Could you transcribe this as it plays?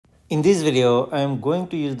In this video, I am going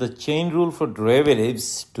to use the chain rule for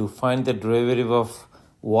derivatives to find the derivative of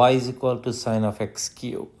y is equal to sine of x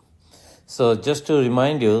cube. So just to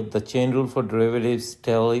remind you, the chain rule for derivatives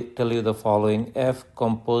tell you the following: f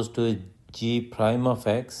composed to g prime of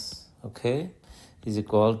x, okay, is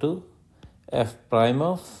equal to f prime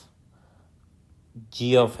of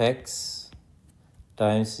g of x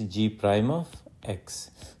times g prime of x.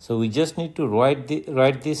 So we just need to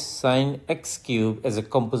write this sine x cube as a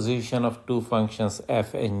composition of two functions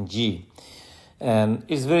f and g. And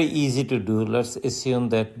it's very easy to do. Let's assume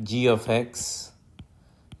that g of x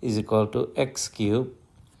is equal to x cube,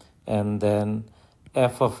 and then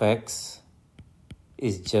f of x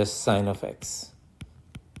is just sine of x.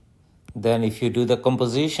 Then if you do the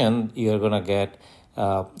composition, you're going to get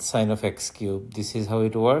sine of x cube. This is how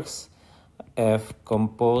it works. F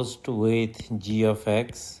composed with g of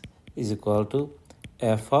x is equal to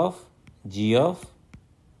f of g of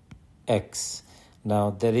x. Now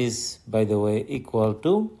that is, by the way, equal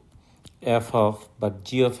to f of, but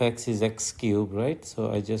g of x is x cube, right?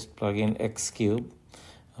 So I just plug in x cube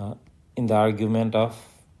in the argument of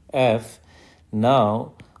f.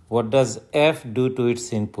 Now what does f do to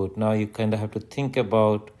its input? Now you kind of have to think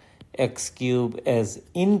about x cube as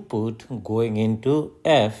input going into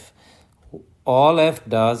f. All f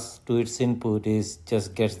does to its input is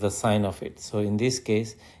just gets the sine of it. So in this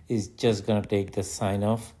case, it's just going to take the sine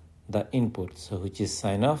of the input, so which is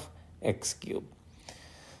sine of x cube.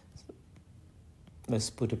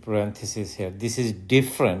 Let's put a parenthesis here. This is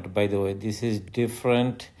different, by the way. This is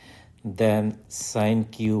different than sine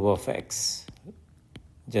cube of x.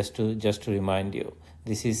 Just to remind you,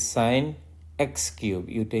 this is sine x cube.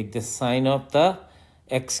 You take the sine of the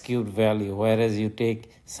x cubed value, whereas you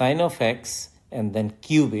take sine of x and then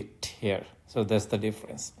cube it here. So that's the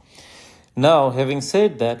difference. Now, having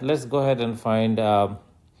said that, let's go ahead and find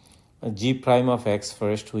g prime of x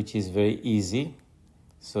first, which is very easy.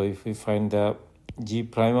 So if we find the g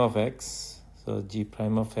prime of x, so g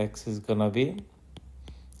prime of x is gonna be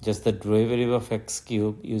just the derivative of x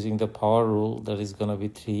cubed using the power rule, that is gonna be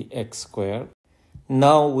 3x squared.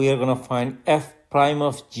 Now we are gonna find f prime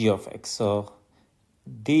of g of x. So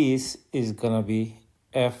this is gonna be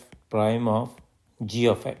f prime of g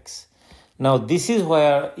of x. Now this is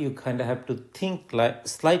where you kind of have to think like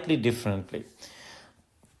slightly differently.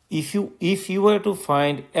 If you were to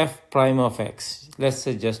find f prime of x, let's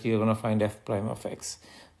say just you're going to find f prime of x,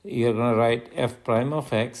 you're going to write f prime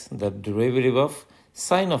of x, the derivative of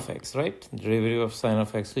sine of x, right? Derivative of sine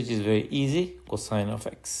of x, which is very easy, cosine of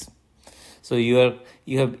x. So you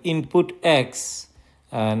have input x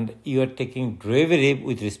and you are taking derivative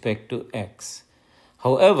with respect to x.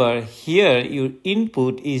 However, here your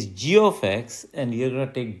input is g of x and you're going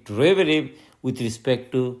to take derivative with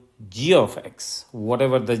respect to g of x,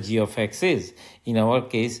 whatever the g of x is. In our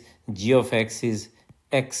case, g of x is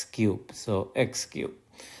x cube, so x cube.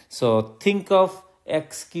 So think of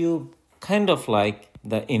x cube kind of like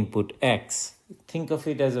the input x. Think of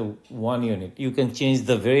it as a one unit. You can change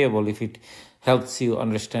the variable if it helps you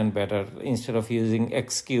understand better. Instead of using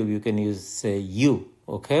x cube, you can use, say, u,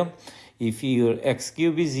 okay? If your x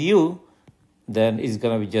cube is u, then it's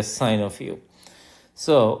going to be just sine of u.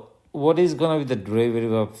 So what is going to be the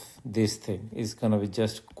derivative of this thing? It's going to be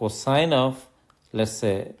just cosine of, let's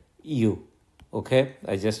say, u, okay?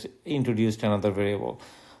 I just introduced another variable.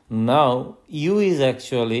 Now u is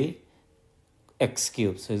actually x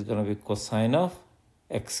cube, so it's going to be cosine of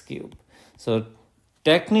x cube. So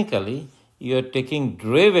technically, you are taking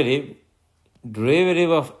derivative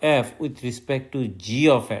of f with respect to g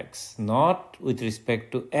of x, not with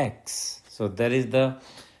respect to x. So that is the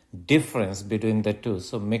difference between the two.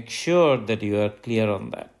 So make sure that you are clear on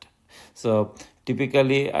that. So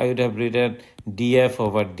typically I would have written df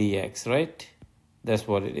over dx, right? That's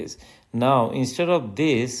what it is. Now instead of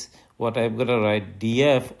this, what I'm going to write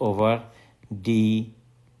df over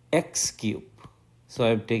dx cube. So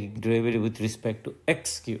I'm taking derivative with respect to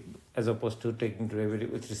x cube as opposed to taking derivative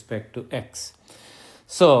with respect to x.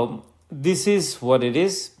 So this is what it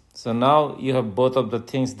is. So now you have both of the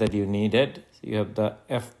things that you needed. You have the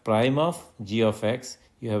f prime of g of x,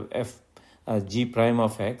 you have g prime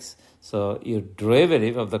of x. So your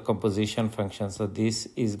derivative of the composition function, so this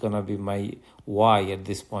is going to be my y at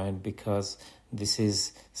this point because this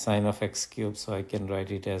is sine of x cubed, so I can write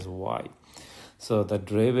it as y. So the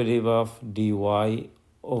derivative of dy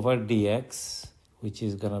over dx, which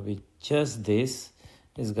is going to be just this,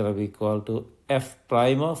 is going to be equal to f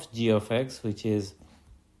prime of g of x, which is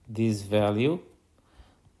this value,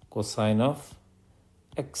 cosine of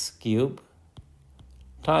x cube,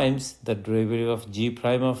 times the derivative of g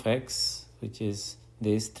prime of x, which is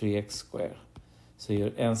this 3x square. So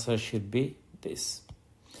your answer should be this.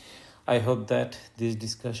 I hope that this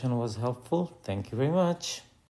discussion was helpful. Thank you very much.